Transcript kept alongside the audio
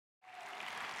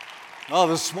Well,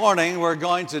 this morning we're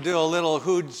going to do a little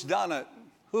who's done it.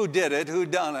 Who did it? Who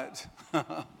done it?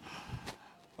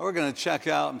 We're going to check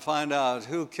out and find out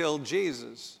who killed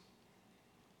Jesus.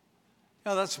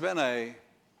 That's been a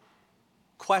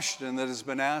question that has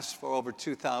been asked for over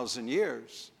 2,000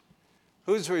 years.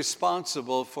 Who's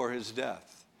responsible for his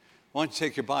death? Why don't you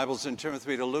take your Bibles and turn with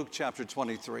me to Luke chapter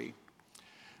 23.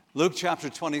 Luke chapter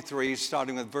 23,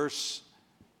 starting with verse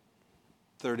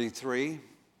 33.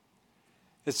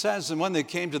 It says, "And when they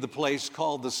came to the place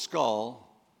called the Skull,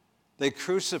 they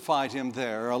crucified him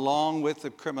there along with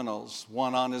the criminals,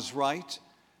 one on his right,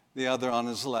 the other on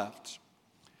his left.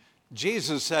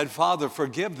 Jesus said, 'Father,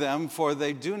 forgive them, for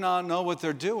they do not know what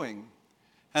they're doing.'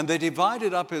 And they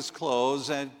divided up his clothes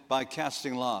by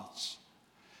casting lots.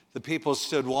 The people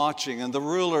stood watching, and the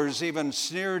rulers even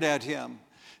sneered at him.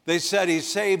 They said, 'He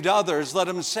saved others. Let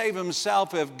him save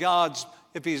himself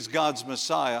if he's God's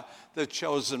Messiah, the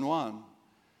chosen one.'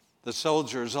 The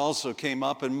soldiers also came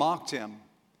up and mocked him.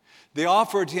 They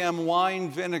offered him wine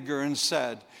vinegar and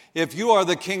said, 'If you are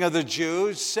the king of the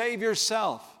Jews, save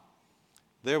yourself.'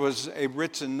 There was a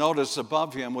written notice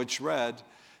above him which read,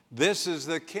 'This is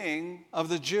the King of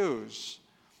the Jews.'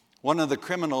 One of the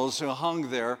criminals who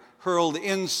hung there hurled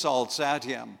insults at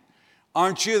him.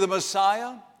 'Aren't you the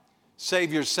Messiah?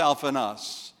 Save yourself and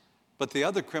us.' But the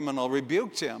other criminal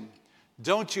rebuked him.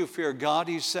 'Don't you fear God,'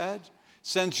 he said.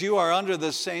 'Since you are under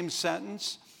the same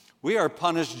sentence, we are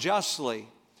punished justly,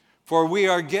 for we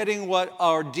are getting what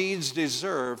our deeds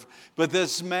deserve, but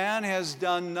this man has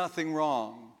done nothing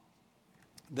wrong.'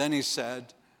 Then he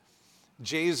said,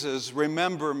 'Jesus,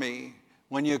 remember me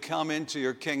when you come into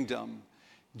your kingdom.'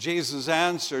 Jesus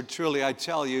answered, 'Truly I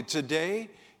tell you, today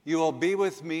you will be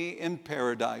with me in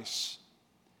paradise.'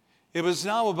 It was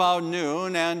now about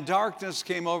noon, and darkness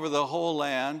came over the whole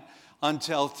land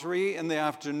until 3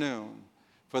 p.m,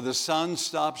 for the sun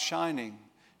stopped shining,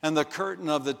 and the curtain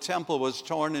of the temple was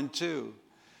torn in two.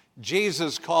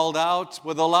 Jesus called out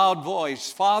with a loud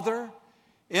voice, 'Father,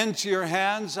 into your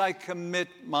hands I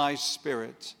commit my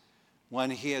spirit.'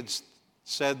 When he had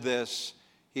said this,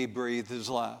 he breathed his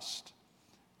last."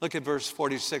 Look at verse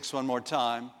 46 one more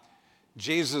time.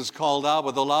 Jesus called out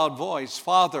with a loud voice,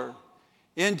 "Father,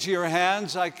 into your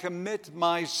hands I commit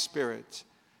my spirit."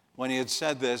 When he had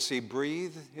said this, he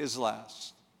breathed his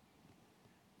last.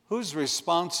 Who's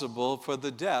responsible for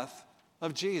the death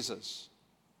of Jesus?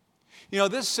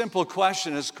 This simple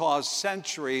question has caused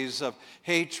centuries of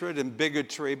hatred and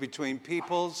bigotry between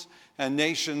peoples and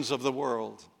nations of the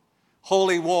world.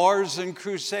 Holy wars and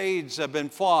crusades have been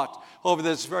fought over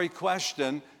this very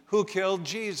question, who killed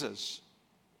Jesus?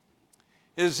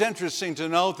 It is interesting to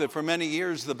note that for many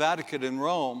years the Vatican in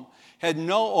Rome had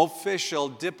no official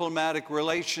diplomatic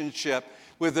relationship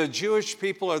with the Jewish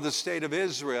people or the state of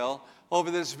Israel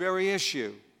over this very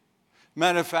issue.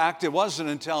 Matter of fact, it wasn't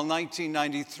until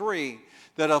 1993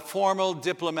 that a formal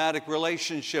diplomatic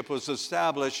relationship was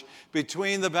established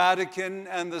between the Vatican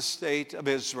and the state of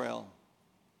Israel.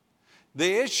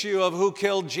 The issue of who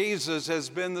killed Jesus has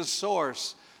been the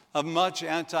source of much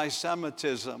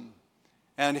anti-Semitism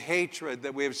and hatred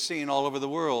that we have seen all over the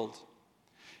world.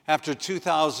 After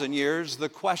 2,000 years, the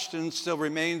question still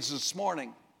remains this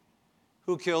morning,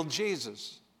 who killed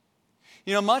Jesus?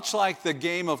 Much like the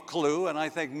game of Clue, and I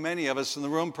think many of us in the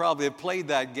room probably have played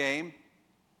that game,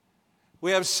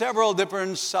 we have several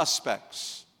different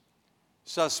suspects.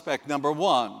 Suspect number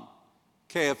one,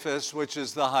 Caiaphas, which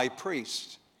is the high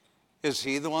priest. Is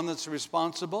he the one that's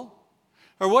responsible?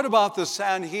 Or what about the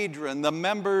Sanhedrin, the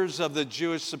members of the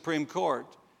Jewish Supreme Court?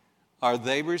 Are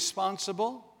they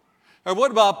responsible? Or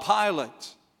what about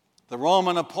Pilate, the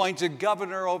Roman appointed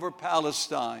governor over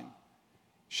Palestine?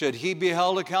 Should he be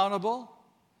held accountable?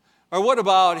 Or what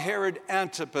about Herod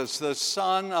Antipas, the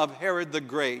son of Herod the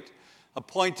Great,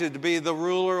 appointed to be the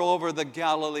ruler over the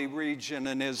Galilee region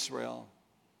in Israel?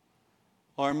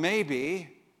 Or maybe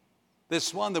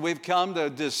this one that we've come to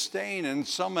disdain in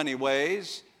so many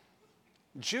ways,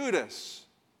 Judas,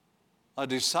 a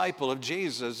disciple of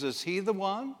Jesus. Is he the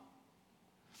one?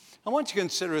 I want you to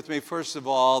consider with me, first of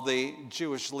all, the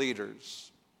Jewish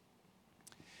leaders.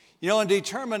 In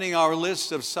determining our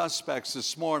list of suspects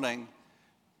this morning,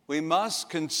 we must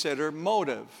consider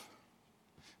motive.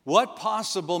 What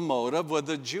possible motive would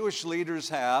the Jewish leaders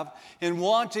have in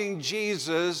wanting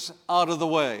Jesus out of the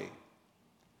way?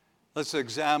 Let's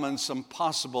examine some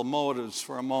possible motives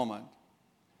for a moment.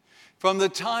 From the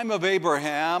time of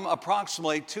Abraham,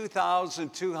 approximately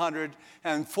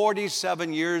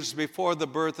 2,247 years before the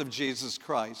birth of Jesus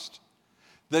Christ,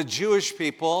 the Jewish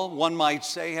people, one might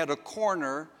say, had a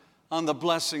corner on the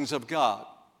blessings of God.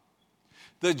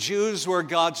 The Jews were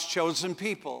God's chosen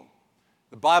people.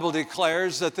 The Bible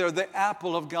declares that they're the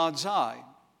apple of God's eye.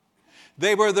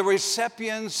 They were the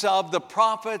recipients of the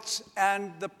prophets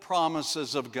and the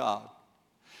promises of God.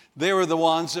 They were the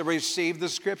ones that received the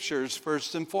scriptures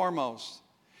first and foremost.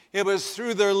 It was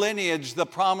through their lineage the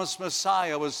promised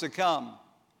Messiah was to come.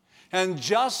 And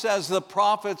just as the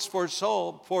prophets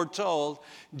foretold,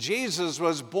 Jesus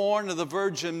was born of the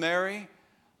Virgin Mary,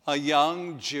 a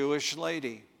young Jewish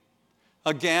lady.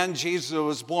 Again, Jesus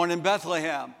was born in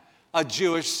Bethlehem, a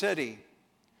Jewish city.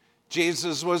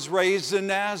 Jesus was raised in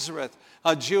Nazareth,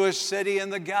 a Jewish city in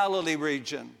the Galilee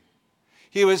region.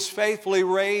 He was faithfully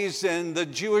raised in the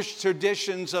Jewish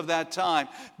traditions of that time,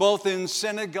 both in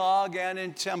synagogue and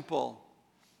in temple.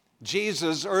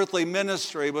 Jesus' earthly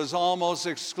ministry was almost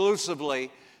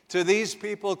exclusively to these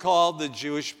people called the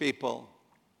Jewish people.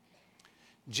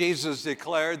 Jesus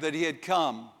declared that he had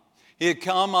come. He had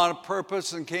come on a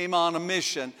purpose and came on a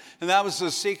mission, and that was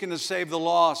to seek and to save the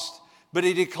lost. But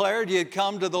he declared he had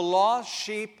come to the lost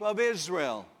sheep of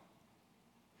Israel.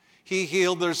 He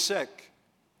healed their sick.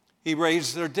 He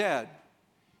raised their dead.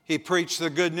 He preached the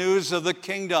good news of the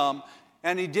kingdom,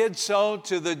 and he did so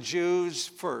to the Jews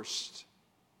first.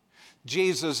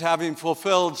 Jesus, having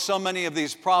fulfilled so many of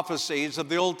these prophecies of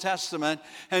the Old Testament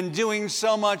and doing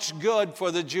so much good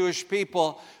for the Jewish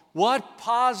people, what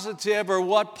positive or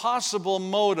what possible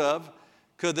motive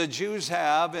could the Jews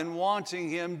have in wanting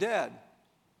him dead?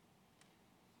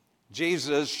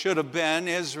 Jesus should have been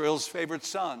Israel's favorite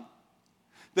son.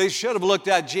 They should have looked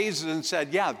at Jesus and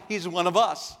said, yeah, he's one of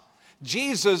us.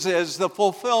 Jesus is the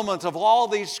fulfillment of all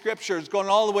these scriptures going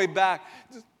all the way back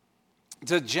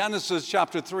to Genesis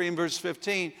chapter 3 and verse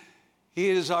 15. He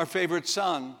is our favorite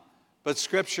son. But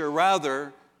Scripture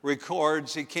rather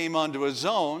records he came unto his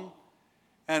own,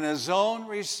 and his own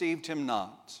received him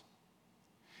not.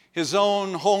 His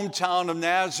own hometown of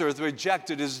Nazareth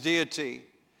rejected his deity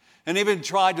and even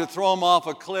tried to throw him off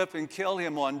a cliff and kill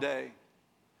him one day.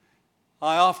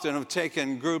 I often have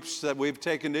taken groups that we've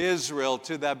taken to Israel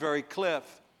to that very cliff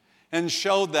and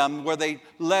showed them where they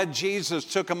led Jesus,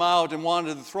 took him out and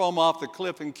wanted to throw him off the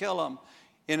cliff and kill him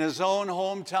in his own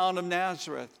hometown of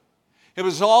Nazareth. It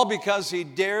was all because he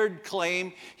dared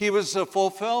claim he was the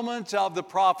fulfillment of the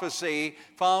prophecy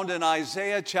found in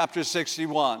Isaiah chapter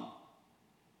 61.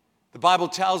 The Bible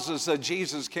tells us that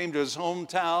Jesus came to his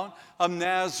hometown of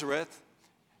Nazareth,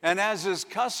 and as his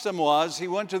custom was, he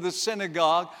went to the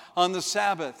synagogue on the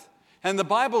Sabbath. And the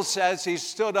Bible says he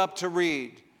stood up to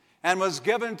read, and was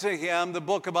given to him the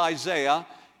book of Isaiah,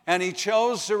 and he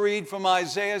chose to read from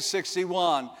Isaiah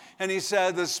 61. And he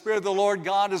said, the Spirit of the Lord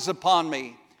God is upon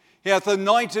me. He hath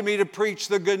anointed me to preach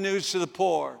the good news to the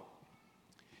poor.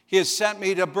 He has sent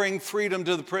me to bring freedom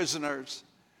to the prisoners,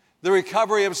 the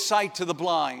recovery of sight to the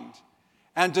blind,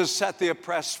 and to set the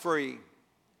oppressed free.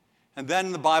 And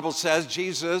then the Bible says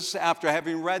Jesus, after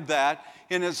having read that,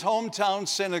 in his hometown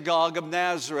synagogue of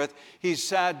Nazareth, he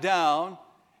sat down,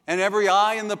 and every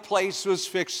eye in the place was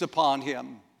fixed upon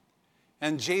him.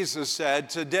 And Jesus said,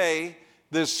 today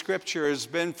this scripture has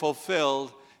been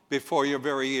fulfilled before your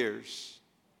very ears.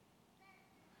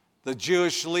 The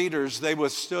Jewish leaders, they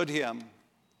withstood him.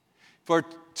 For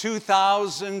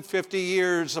 2,050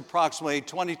 years, approximately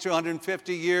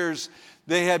 2,250 years,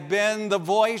 they had been the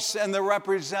voice and the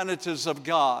representatives of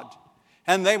God.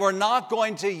 And they were not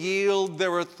going to yield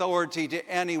their authority to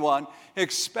anyone,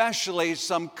 especially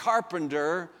some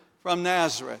carpenter from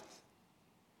Nazareth.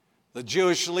 The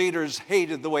Jewish leaders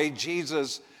hated the way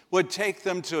Jesus would take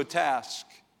them to a task.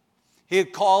 He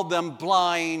had called them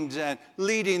blind and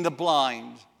leading the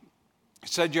blind. He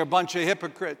said, you're a bunch of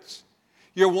hypocrites.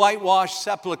 You're whitewashed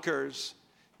sepulchres.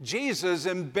 Jesus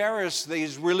embarrassed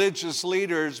these religious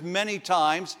leaders many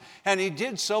times, and he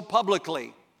did so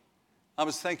publicly. I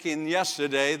was thinking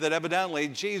yesterday that evidently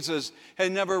Jesus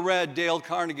had never read Dale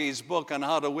Carnegie's book on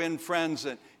how to win friends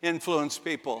and influence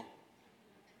people.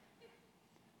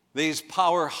 These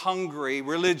power-hungry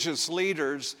religious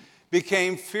leaders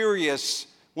became furious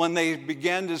when they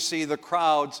began to see the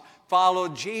crowds follow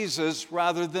Jesus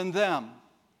rather than them.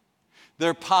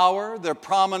 Their power, their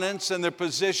prominence, and their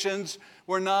positions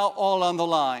were now all on the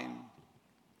line.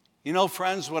 You know,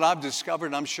 friends, what I've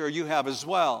discovered, I'm sure you have as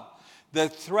well,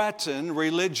 that threatened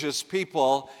religious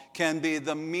people can be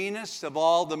the meanest of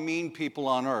all the mean people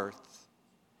on earth.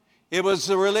 It was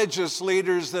the religious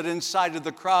leaders that incited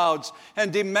the crowds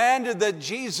and demanded that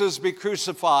Jesus be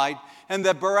crucified and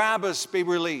that Barabbas be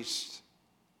released.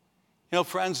 You know,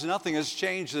 friends, nothing has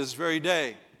changed this very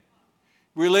day.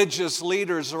 Religious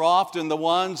leaders are often the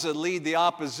ones that lead the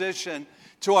opposition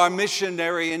to our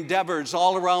missionary endeavors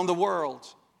all around the world.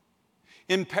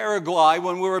 In Paraguay,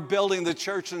 when we were building the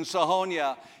church in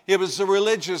Sajonia, it was the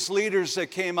religious leaders that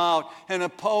came out and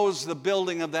opposed the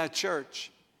building of that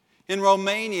church. In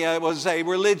Romania, it was a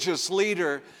religious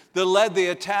leader that led the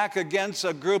attack against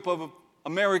a group of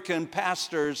American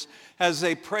pastors as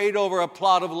they prayed over a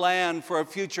plot of land for a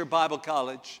future Bible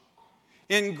college.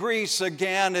 In Greece,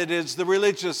 again, it is the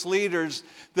religious leaders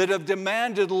that have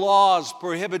demanded laws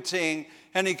prohibiting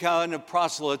any kind of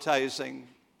proselytizing.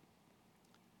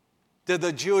 Did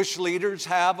the Jewish leaders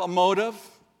have a motive?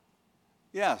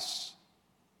 Yes.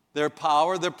 Their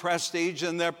power, their prestige,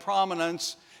 and their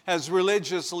prominence as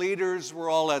religious leaders were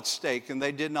all at stake, and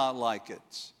they did not like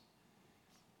it.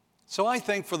 So I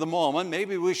think for the moment,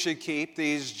 maybe we should keep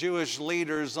these Jewish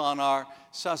leaders on our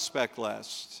suspect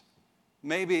list.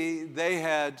 Maybe they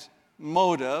had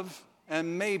motive,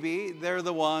 and maybe they're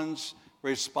the ones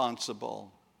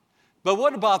responsible. But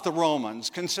what about the Romans?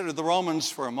 Consider the Romans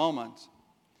for a moment.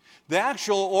 The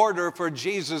actual order for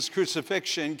Jesus'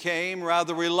 crucifixion came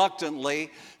rather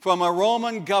reluctantly from a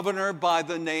Roman governor by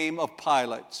the name of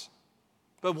Pilate.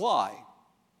 But why?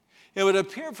 It would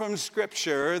appear from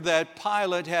Scripture that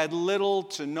Pilate had little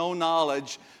to no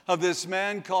knowledge of this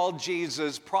man called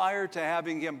Jesus prior to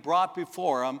having him brought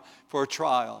before him for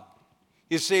trial.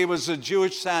 You see, it was the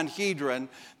Jewish Sanhedrin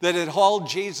that had hauled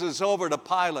Jesus over to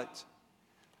Pilate.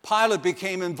 Pilate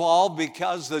became involved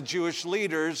because the Jewish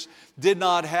leaders did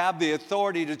not have the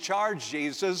authority to charge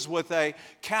Jesus with a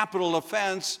capital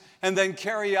offense and then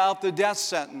carry out the death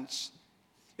sentence.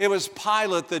 It was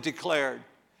Pilate that declared,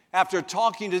 after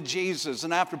talking to Jesus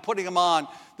and after putting him on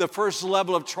the first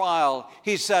level of trial,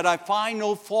 he said, "I find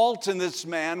no fault in this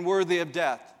man worthy of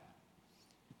death."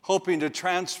 Hoping to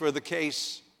transfer the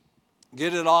case,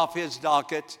 get it off his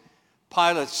docket,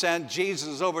 Pilate sent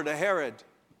Jesus over to Herod.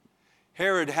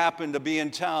 Herod happened to be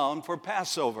in town for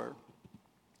Passover.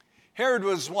 Herod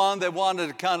was one that wanted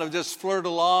to kind of just flirt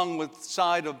along with the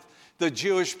side of the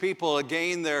Jewish people to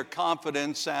gain their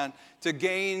confidence and to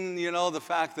gain, the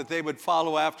fact that they would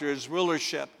follow after his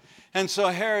rulership. And so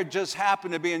Herod just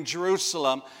happened to be in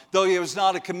Jerusalem. Though he was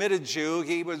not a committed Jew,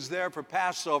 he was there for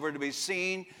Passover to be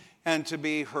seen and to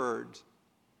be heard.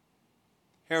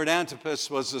 Herod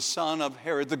Antipas was the son of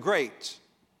Herod the Great.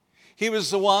 He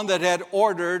was the one that had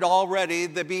ordered already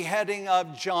the beheading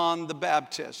of John the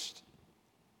Baptist.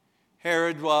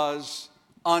 Herod was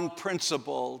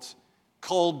unprincipled,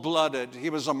 cold-blooded.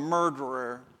 He was a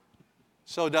murderer.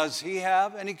 So does he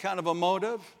have any kind of a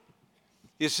motive?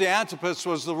 You see, Antipas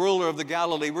was the ruler of the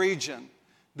Galilee region,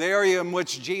 the area in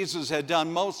which Jesus had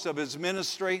done most of his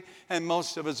ministry and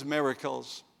most of his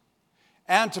miracles.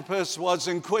 Antipas was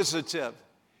inquisitive.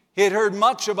 He had heard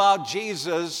much about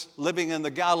Jesus living in the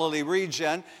Galilee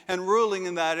region and ruling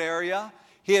in that area.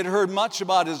 He had heard much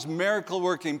about his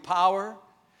miracle-working power.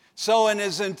 So in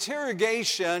his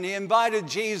interrogation, he invited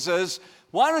Jesus,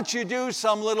 "Why don't you do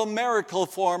some little miracle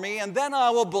for me, and then I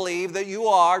will believe that you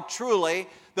are truly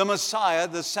the Messiah,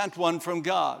 the sent one from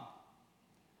God."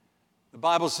 The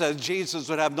Bible says Jesus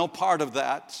would have no part of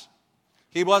that.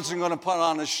 He wasn't going to put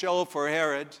on a show for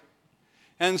Herod.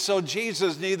 And so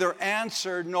Jesus neither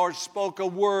answered nor spoke a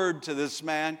word to this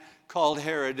man called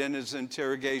Herod in his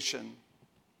interrogation.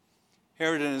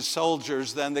 Herod and his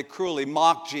soldiers then, they cruelly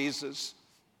mocked Jesus.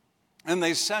 And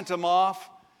they sent him off,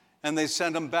 and they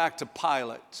sent him back to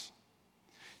Pilate.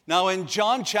 Now in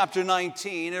John chapter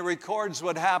 19, it records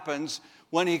what happens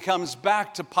when he comes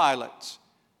back to Pilate.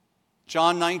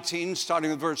 John 19,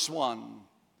 starting with verse 1.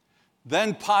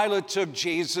 Then Pilate took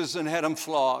Jesus and had him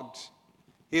flogged.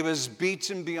 He was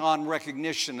beaten beyond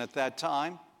recognition at that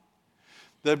time.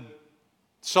 The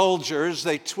soldiers,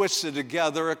 they twisted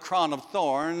together a crown of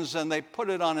thorns and they put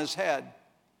it on his head.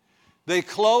 They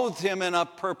clothed him in a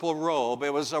purple robe.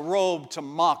 It was a robe to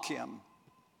mock him.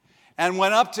 And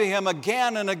went up to him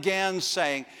again and again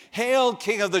saying, "Hail,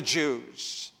 King of the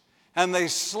Jews!" And they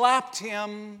slapped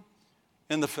him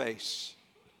in the face.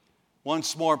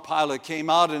 Once more Pilate came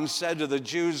out and said to the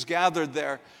Jews gathered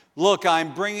there, "Look,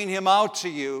 I'm bringing him out to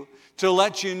you to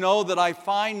let you know that I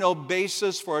find no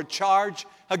basis for a charge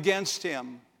against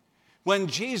him." When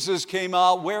Jesus came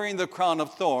out wearing the crown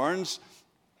of thorns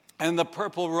and the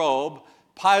purple robe,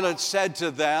 Pilate said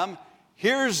to them,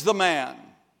 "Here's the man."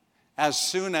 As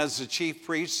soon as the chief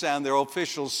priests and their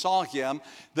officials saw him,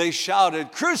 they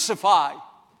shouted, "Crucify!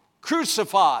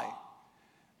 Crucify!"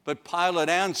 But Pilate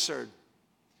answered,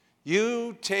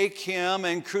 "You take him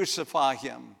and crucify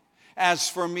him. As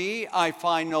for me, I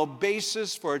find no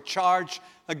basis for a charge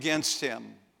against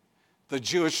him." The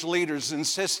Jewish leaders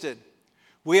insisted,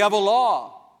 "We have a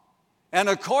law, and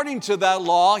according to that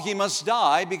law, he must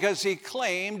die because he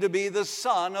claimed to be the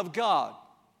Son of God."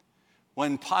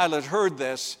 When Pilate heard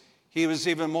this, he was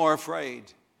even more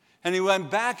afraid. And he went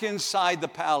back inside the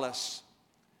palace.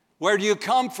 "Where do you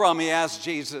come from?" he asked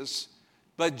Jesus.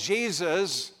 But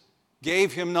Jesus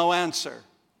gave him no answer.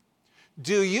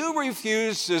 "Do you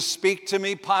refuse to speak to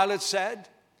me?" Pilate said.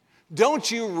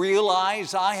 "Don't you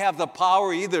realize I have the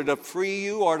power either to free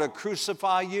you or to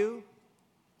crucify you?"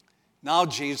 Now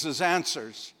Jesus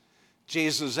answers.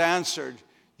 Jesus answered,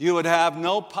 "You would have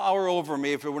no power over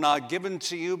me if it were not given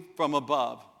to you from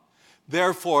above.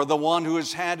 Therefore, the one who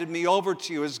has handed me over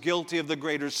to you is guilty of the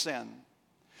greater sin."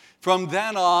 From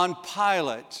then on,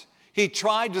 Pilate, he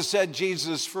tried to set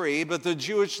Jesus free, but the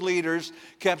Jewish leaders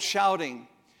kept shouting,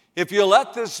 "If you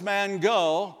let this man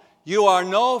go, you are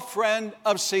no friend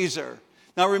of Caesar."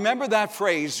 Now remember that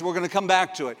phrase. We're going to come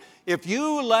back to it. If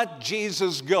you let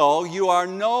Jesus go, you are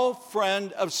no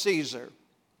friend of Caesar.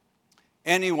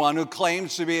 Anyone who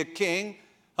claims to be a king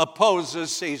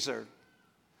opposes Caesar.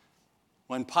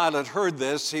 When Pilate heard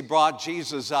this, he brought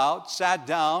Jesus out, sat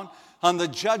down on the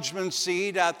judgment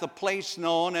seat at the place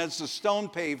known as the stone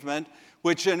pavement,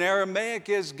 which in Aramaic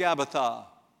is Gabbatha.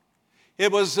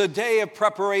 It was the day of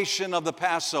preparation of the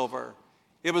Passover.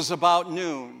 It was about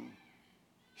noon.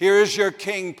 "Here is your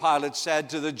king," Pilate said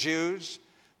to the Jews.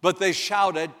 But they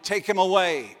shouted, "Take him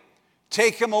away!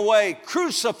 Take him away!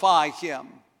 Crucify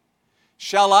him!"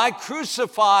 "Shall I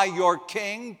crucify your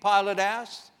king?" Pilate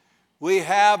asked. "We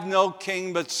have no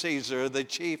king but Caesar," the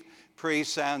chief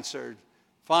priests answered.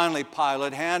 Finally,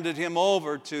 Pilate handed him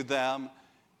over to them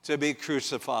to be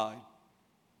crucified.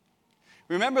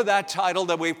 Remember that title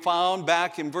that we found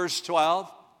back in verse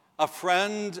 12? A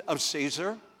friend of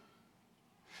Caesar?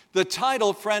 The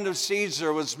title friend of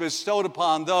Caesar was bestowed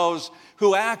upon those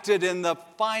who acted in the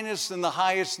finest and the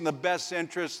highest and the best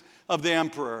interest of the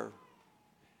emperor.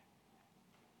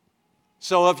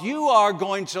 So if you are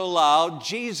going to allow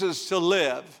Jesus to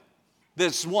live,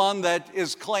 this one that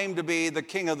is claimed to be the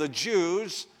King of the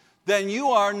Jews, then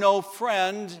you are no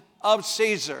friend of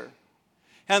Caesar.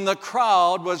 And the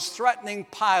crowd was threatening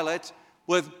Pilate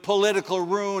with political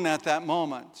ruin at that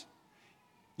moment.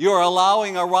 You're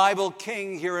allowing a rival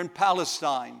king here in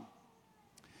Palestine.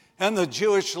 And the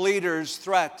Jewish leaders'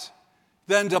 threat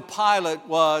then to Pilate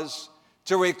was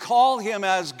to recall him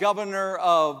as governor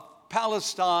of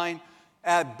Palestine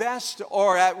at best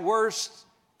or at worst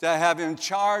to have him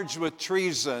charged with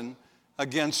treason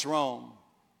against Rome.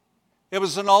 It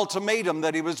was an ultimatum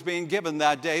that he was being given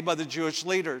that day by the Jewish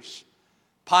leaders.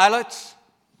 "Pilate,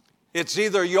 it's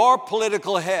either your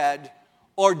political head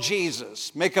or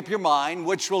Jesus. Make up your mind,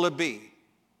 which will it be?"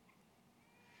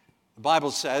 The Bible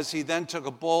says he then took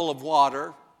a bowl of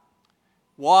water,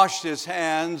 washed his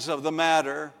hands of the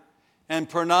matter, and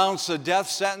pronounced a death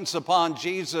sentence upon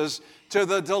Jesus to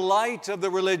the delight of the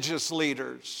religious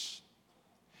leaders.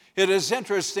 It is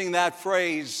interesting that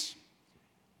phrase,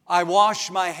 "I wash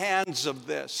my hands of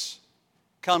this,"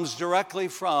 comes directly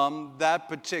from that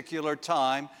particular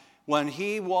time when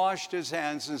he washed his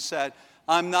hands and said,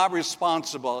 "I'm not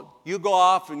responsible. You go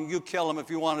off and you kill him if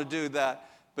you want to do that,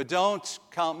 but don't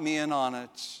count me in on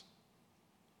it."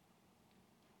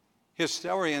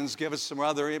 Historians give us some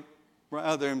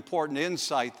rather important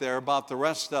insight there about the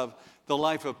rest of the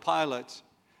life of Pilate.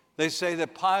 They say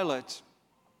that Pilate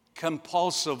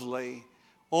compulsively,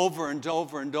 over and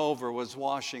over and over, was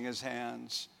washing his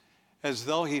hands as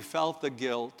though he felt the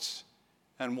guilt,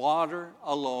 and water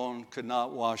alone could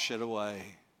not wash it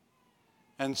away.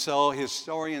 And so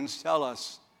historians tell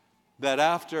us that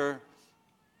after,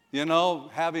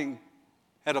 having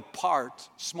had a part,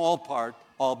 small part,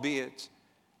 albeit,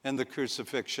 in the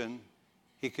crucifixion,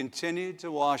 he continued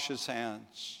to wash his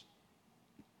hands.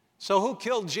 So who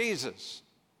killed Jesus?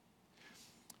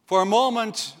 For a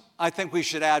moment, I think we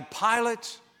should add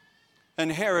Pilate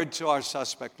and Herod to our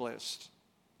suspect list.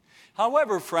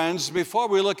 However, friends, before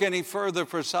we look any further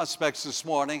for suspects this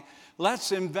morning,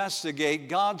 let's investigate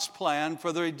God's plan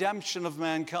for the redemption of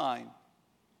mankind.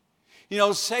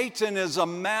 Satan is a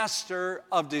master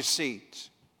of deceit.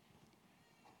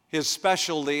 His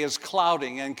specialty is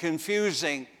clouding and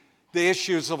confusing the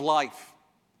issues of life,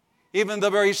 even the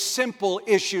very simple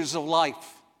issues of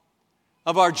life,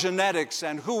 of our genetics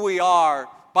and who we are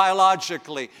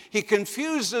biologically. He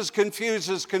confuses,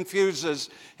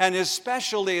 and his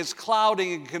specialty is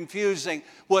clouding and confusing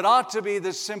what ought to be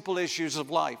the simple issues of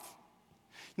life.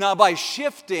 Now, by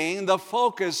shifting the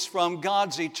focus from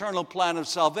God's eternal plan of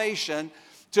salvation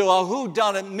to a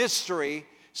whodunit mystery,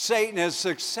 Satan has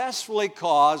successfully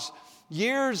caused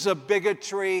years of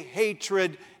bigotry,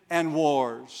 hatred, and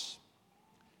wars.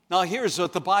 Now, here's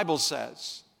what the Bible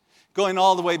says. Going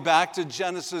all the way back to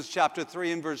Genesis chapter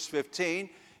 3 and verse 15,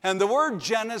 And the word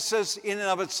Genesis in and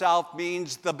of itself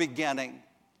means the beginning.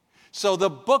 So the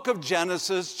book of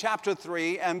Genesis, chapter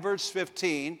 3 and verse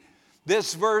 15,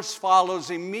 this verse follows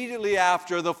immediately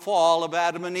after the fall of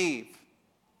Adam and Eve.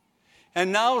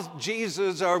 And now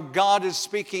Jesus, or God, is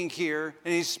speaking here,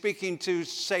 and he's speaking to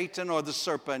Satan or the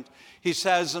serpent. He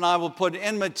says, and I will put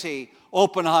enmity,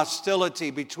 open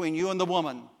hostility between you and the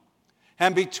woman,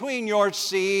 and between your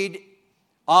seed,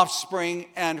 offspring,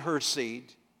 and her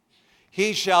seed.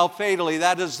 He shall fatally,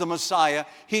 that is the Messiah,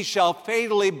 he shall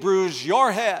fatally bruise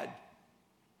your head,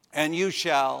 and you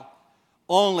shall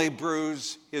only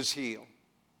bruise his heel.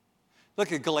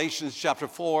 Look at Galatians chapter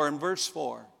 4 and verse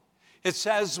 4. It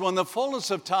says, when the fullness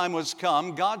of time was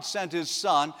come, God sent his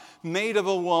Son, made of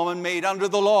a woman, made under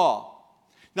the law.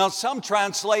 Now, some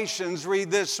translations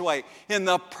read this way, in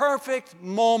the perfect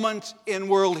moment in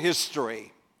world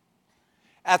history.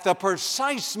 At the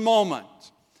precise moment,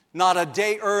 not a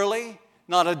day early,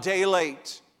 not a day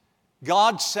late.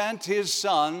 God sent his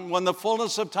Son, when the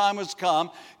fullness of time was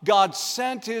come, God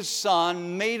sent his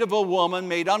Son, made of a woman,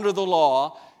 made under the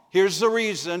law. Here's the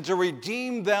reason, to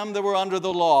redeem them that were under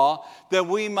the law, that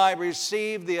we might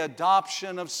receive the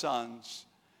adoption of sons.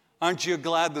 Aren't you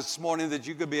glad this morning that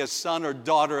you could be a son or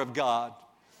daughter of God?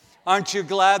 Aren't you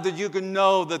glad that you can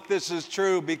know that this is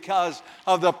true because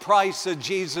of the price that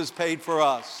Jesus paid for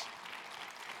us?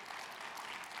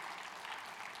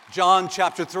 John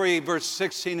chapter 3, verse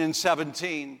 16 and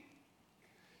 17.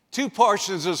 Two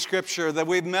portions of Scripture that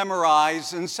we've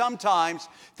memorized, and sometimes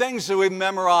things that we've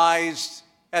memorized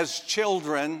as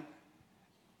children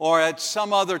or at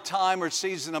some other time or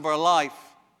season of our life.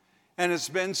 And it's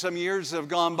been some years that have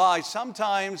gone by.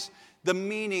 Sometimes the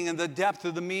meaning and the depth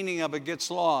of the meaning of it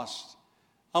gets lost.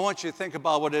 I want you to think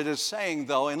about what it is saying,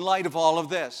 though, in light of all of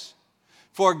this.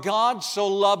 For God so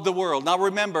loved the world. Now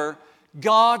remember,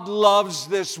 God loves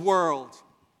this world.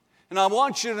 And I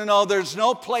want you to know there's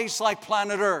no place like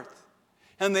planet Earth.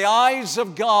 And the eyes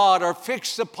of God are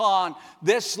fixed upon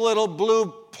this little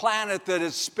blue planet that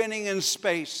is spinning in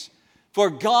space. For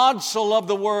God so loved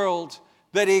the world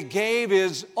that he gave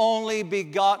his only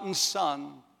begotten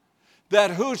Son,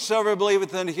 that whosoever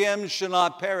believeth in him shall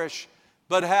not perish,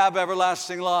 but have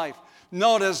everlasting life.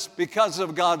 Notice, because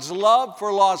of God's love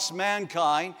for lost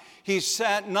mankind, he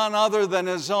sent none other than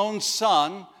his own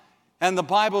Son. And the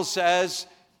Bible says,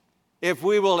 if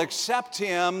we will accept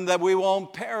him, that we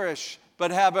won't perish,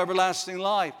 but have everlasting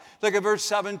life. Look at verse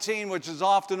 17, which is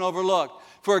often overlooked.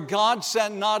 For God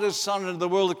sent not his Son into the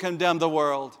world to condemn the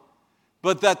world,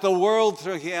 but that the world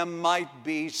through him might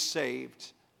be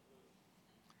saved.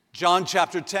 John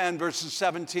chapter 10, verses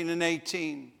 17 and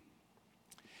 18.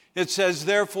 It says,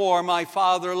 therefore my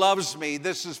Father loves me.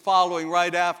 This is following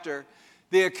right after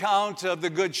the account of the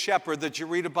Good Shepherd that you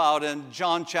read about in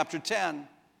John chapter 10.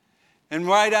 And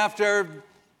right after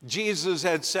Jesus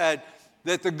had said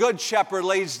that the Good Shepherd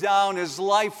lays down his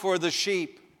life for the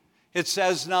sheep, it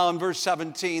says now in verse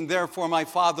 17, therefore my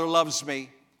Father loves me,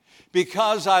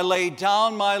 because I lay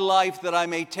down my life that I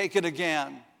may take it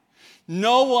again.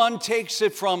 No one takes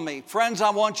it from me. Friends,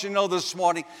 I want you to know this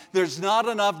morning, there's not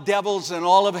enough devils in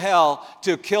all of hell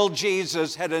to kill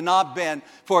Jesus had it not been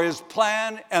for his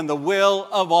plan and the will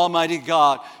of Almighty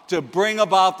God to bring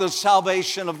about the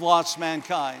salvation of lost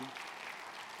mankind.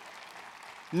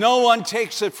 No one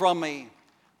takes it from me,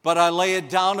 but I lay it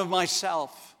down of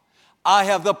myself. I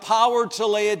have the power to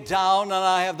lay it down, and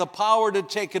I have the power to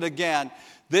take it again.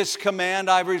 This command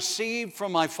I received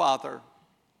from my Father.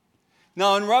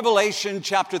 Now in Revelation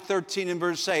chapter 13 and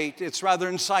verse 8, it's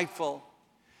rather insightful.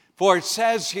 For it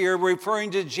says here,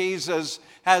 referring to Jesus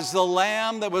as the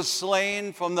Lamb that was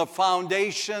slain from the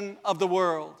foundation of the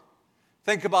world.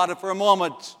 Think about it for a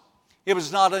moment. It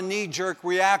was not a knee-jerk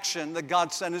reaction that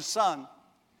God sent his Son.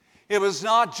 It was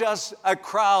not just a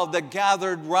crowd that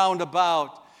gathered round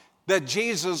about, that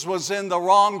Jesus was in the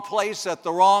wrong place at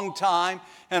the wrong time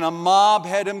and a mob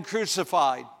had him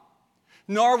crucified.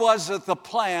 Nor was it the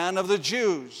plan of the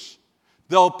Jews.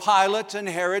 Though Pilate and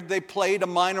Herod, they played a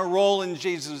minor role in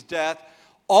Jesus' death,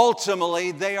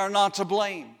 ultimately they are not to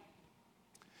blame.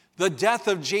 The death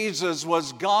of Jesus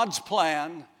was God's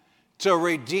plan to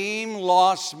redeem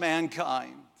lost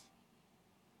mankind.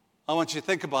 I want you to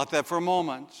think about that for a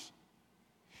moment.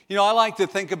 You know, I like to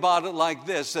think about it like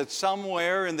this, that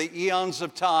somewhere in the eons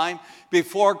of time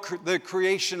before the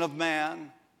creation of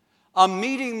man, a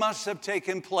meeting must have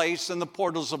taken place in the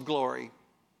portals of glory.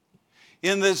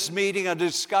 In this meeting, a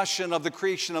discussion of the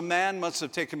creation of man must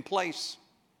have taken place.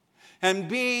 And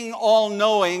being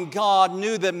all-knowing, God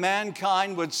knew that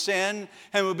mankind would sin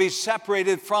and would be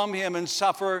separated from him and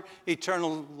suffer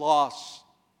eternal loss.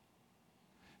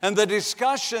 And the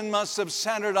discussion must have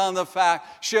centered on the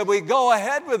fact, should we go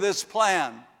ahead with this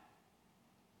plan?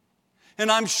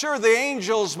 And I'm sure the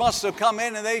angels must have come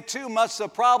in, and they too must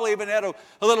have probably even had a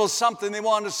little something they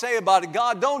wanted to say about it.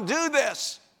 God, don't do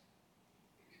this.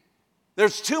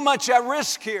 There's too much at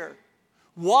risk here.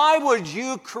 Why would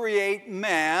you create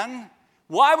man?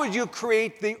 Why would you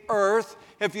create the earth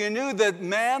if you knew that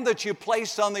man that you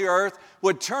placed on the earth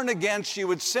would turn against you,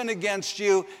 would sin against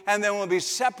you, and then would be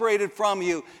separated from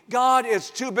you? God, it's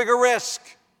too big a risk.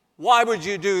 Why would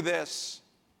you do this?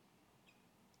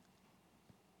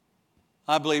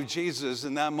 I believe Jesus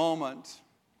in that moment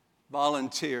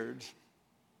volunteered.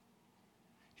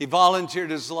 He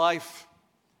volunteered his life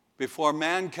before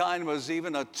mankind was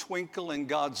even a twinkle in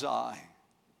God's eye.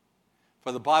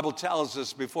 For the Bible tells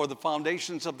us before the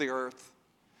foundations of the earth,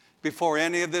 before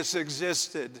any of this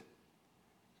existed,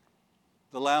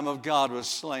 the Lamb of God was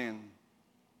slain.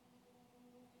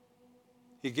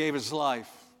 He gave his life.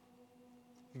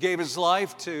 He gave his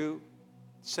life to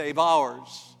save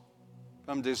ours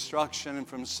from destruction and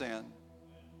from sin.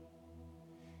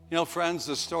 You know, friends,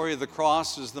 the story of the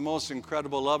cross is the most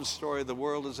incredible love story the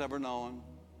world has ever known.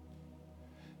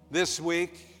 This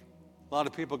week, a lot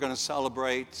of people are going to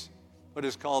celebrate what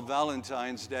is called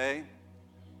Valentine's Day.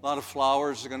 A lot of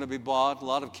flowers are going to be bought, a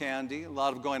lot of candy, a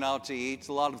lot of going out to eat,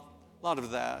 a lot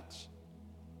of that.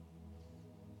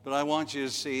 But I want you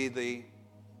to see the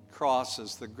cross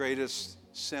as the greatest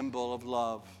symbol of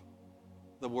love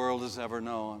the world has ever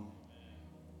known.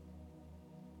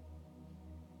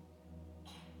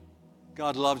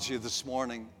 God loves you this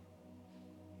morning.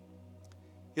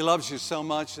 He loves you so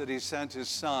much that he sent his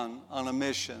son on a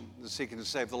mission to seek and to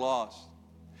save the lost.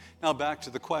 Now back to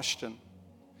the question.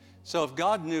 So if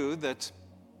God knew that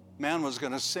man was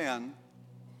going to sin,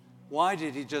 why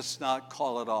did he just not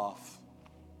call it off?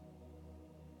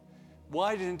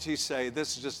 Why didn't he say,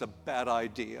 this is just a bad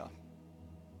idea?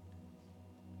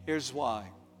 Here's why.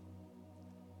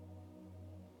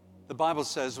 The Bible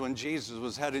says when Jesus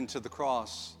was heading to the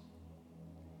cross,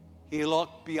 he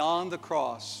looked beyond the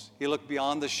cross. He looked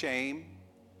beyond the shame.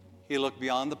 He looked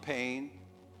beyond the pain.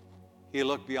 He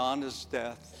looked beyond his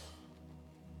death.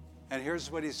 And here's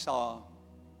what he saw.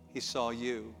 He saw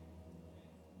you.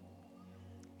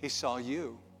 He saw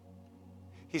you.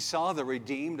 He saw the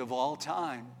redeemed of all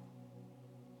time.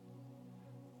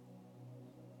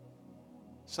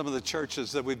 Some of the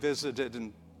churches that we visited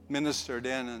and ministered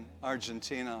in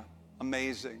Argentina,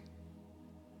 amazing.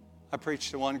 I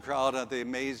preached to one crowd at the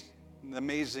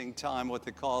amazing time, what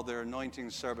they call their anointing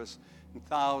service, and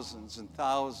thousands and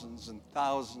thousands and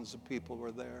thousands of people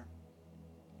were there.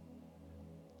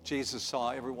 Jesus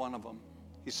saw every one of them.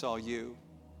 He saw you.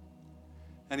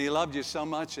 And he loved you so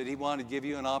much that he wanted to give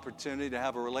you an opportunity to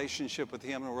have a relationship with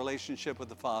him and a relationship with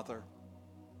the Father.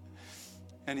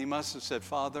 And he must have said,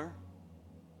 Father,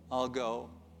 I'll go.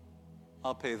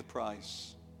 I'll pay the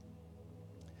price.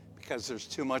 Because there's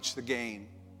too much to gain.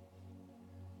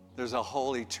 There's a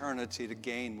whole eternity to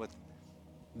gain with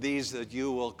these that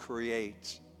you will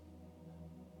create.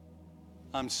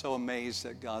 I'm so amazed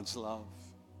at God's love.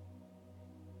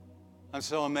 I'm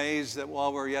so amazed that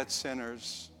while we're yet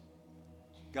sinners,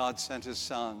 God sent his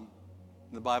Son.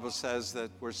 The Bible says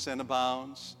that where sin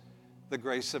abounds, the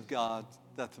grace of God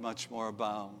doth much more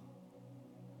abound.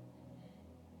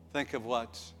 Think of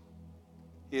what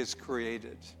he has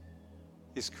created.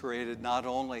 He's created not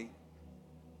only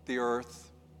the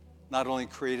earth, not only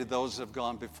created those that have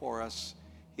gone before us,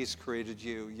 he's created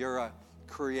you. You're a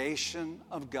creation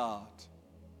of God.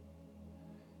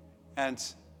 And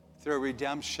through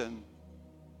redemption,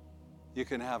 you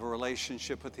can have a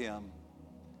relationship with him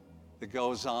that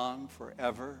goes on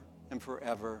forever and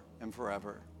forever and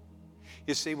forever.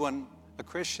 You see, when a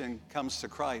Christian comes to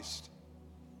Christ,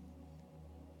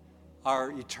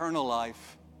 our eternal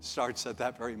life starts at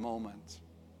that very moment.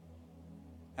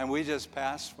 And we just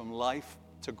pass from life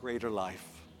to greater life.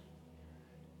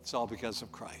 It's all because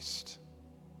of Christ.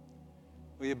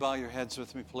 Will you bow your heads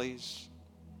with me, please?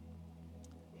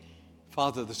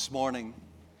 Father, this morning,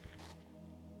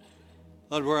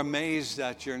 Lord, we're amazed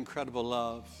at your incredible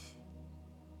love.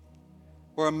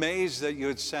 We're amazed that you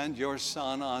would send your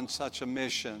Son on such a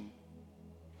mission.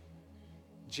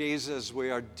 Jesus,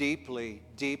 we are deeply,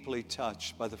 deeply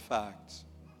touched by the fact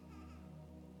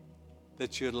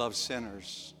that you love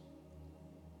sinners.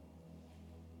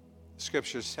 The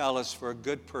scriptures tell us for a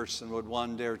good person would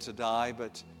one dare to die,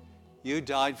 but you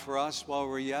died for us while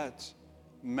we're yet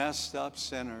messed up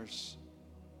sinners.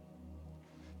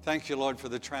 Thank you, Lord, for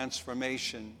the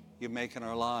transformation you make in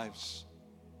our lives.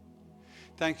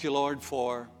 Thank you, Lord,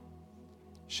 for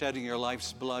shedding your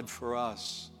life's blood for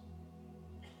us.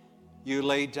 You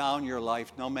laid down your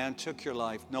life. No man took your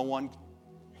life. No one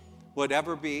would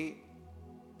ever be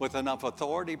with enough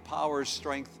authority, power,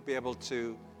 strength to be able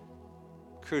to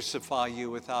crucify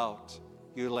you without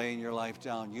you laying your life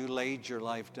down. You laid your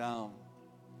life down.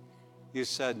 You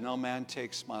said, no man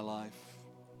takes my life.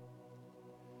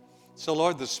 So,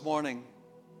 Lord, this morning,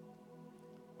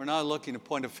 we're not looking to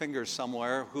point a finger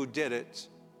somewhere who did it.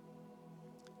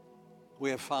 We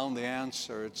have found the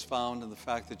answer. It's found in the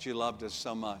fact that you loved us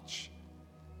so much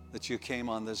that you came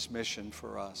on this mission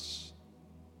for us.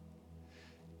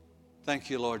 Thank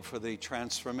you, Lord, for the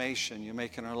transformation you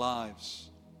make in our lives.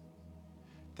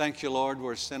 Thank you, Lord,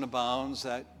 where sin abounds,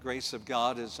 that grace of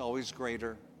God is always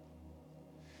greater.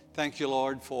 Thank you,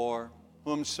 Lord, for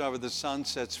whomsoever the Son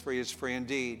sets free is free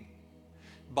indeed.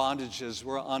 Bondages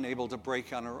we're unable to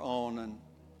break on our own, and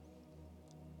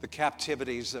the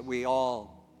captivities that we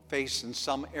all face in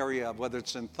some area, whether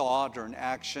it's in thought or in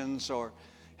actions or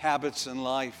habits in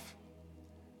life.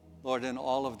 Lord, in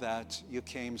all of that, you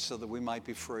came so that we might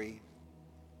be free.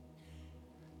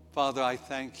 Father, I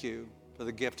thank you for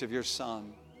the gift of your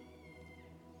Son.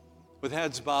 With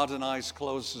heads bowed and eyes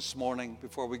closed this morning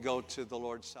before we go to the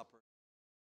Lord's Supper.